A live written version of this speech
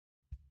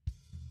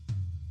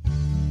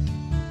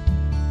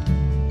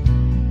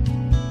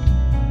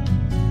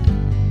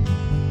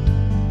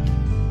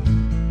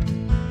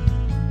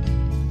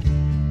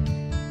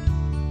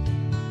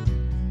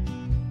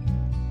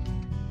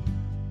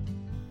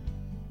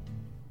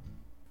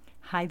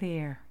Hi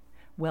there.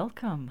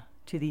 Welcome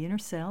to the Inner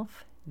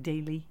Self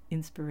Daily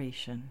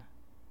Inspiration.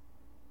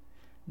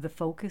 The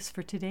focus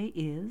for today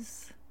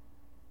is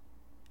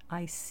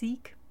I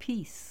seek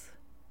peace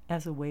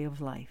as a way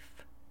of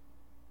life.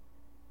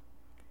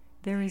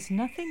 There is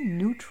nothing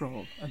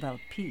neutral about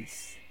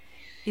peace.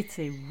 It's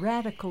a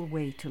radical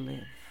way to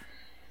live.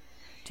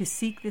 To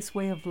seek this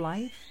way of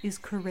life is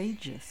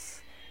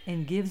courageous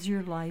and gives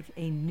your life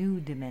a new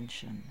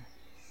dimension.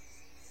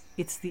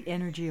 It's the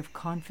energy of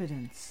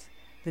confidence,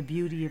 the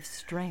beauty of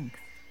strength,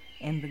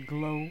 and the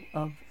glow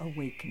of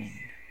awakening.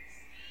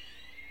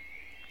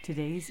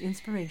 Today's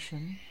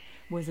inspiration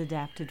was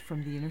adapted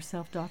from the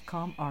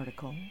InnerSelf.com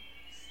article,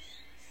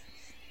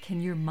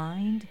 Can Your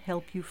Mind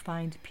Help You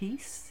Find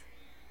Peace?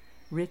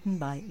 Written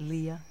by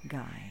Leah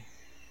Guy.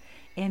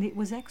 And it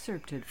was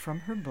excerpted from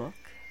her book,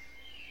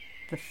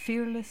 The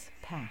Fearless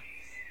Path,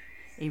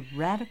 a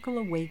radical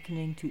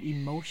awakening to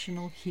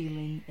emotional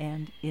healing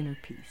and inner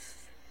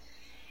peace.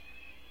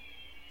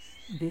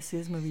 This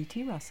is Marie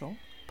T. Russell,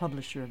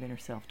 publisher of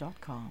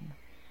InnerSelf.com,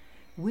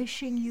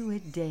 wishing you a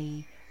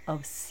day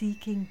of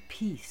seeking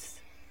peace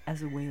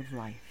as a way of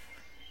life.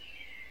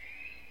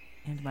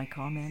 And my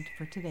comment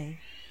for today,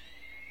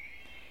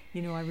 I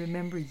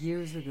remember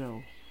years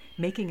ago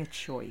making a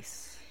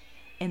choice,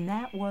 and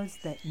that was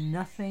that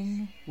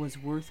nothing was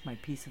worth my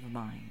peace of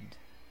mind.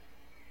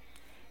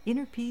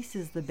 Inner peace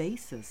is the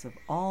basis of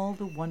all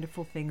the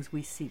wonderful things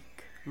we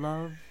seek: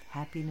 love,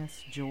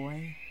 happiness,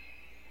 joy.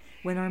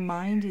 When our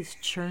mind is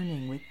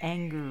churning with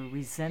anger,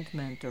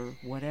 resentment, or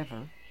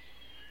whatever,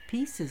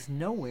 peace is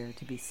nowhere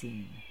to be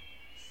seen.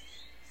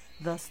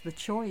 Thus the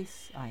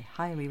choice I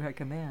highly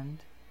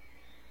recommend: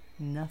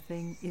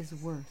 nothing is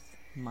worth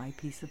my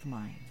peace of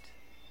mind.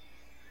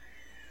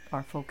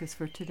 Our focus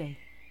for today: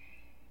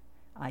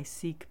 I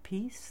seek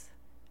peace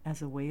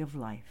as a way of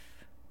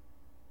life.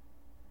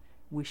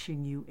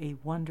 Wishing you a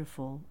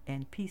wonderful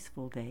and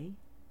peaceful day,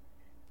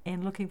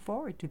 and looking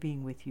forward to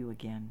being with you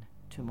again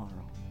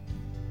tomorrow.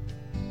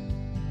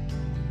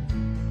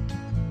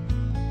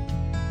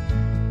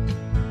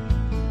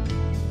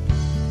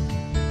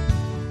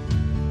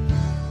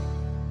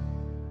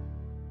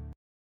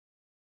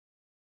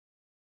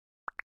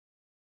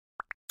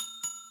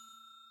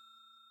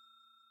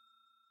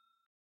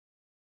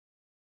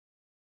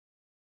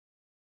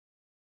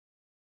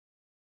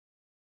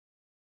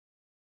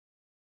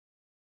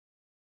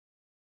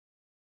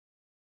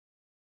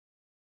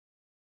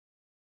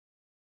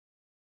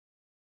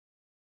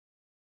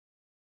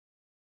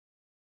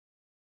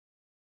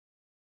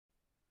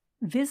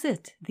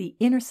 Visit the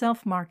Inner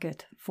Self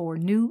Market for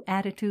new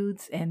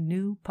attitudes and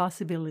new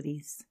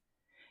possibilities.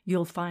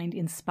 You'll find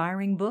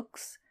inspiring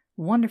books,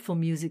 wonderful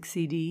music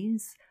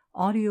CDs,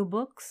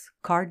 audiobooks,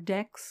 card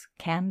decks,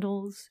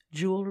 candles,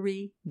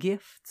 jewelry,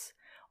 gifts,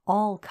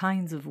 all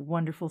kinds of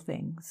wonderful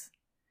things.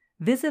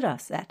 Visit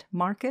us at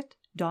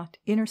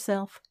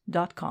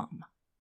market.innerself.com.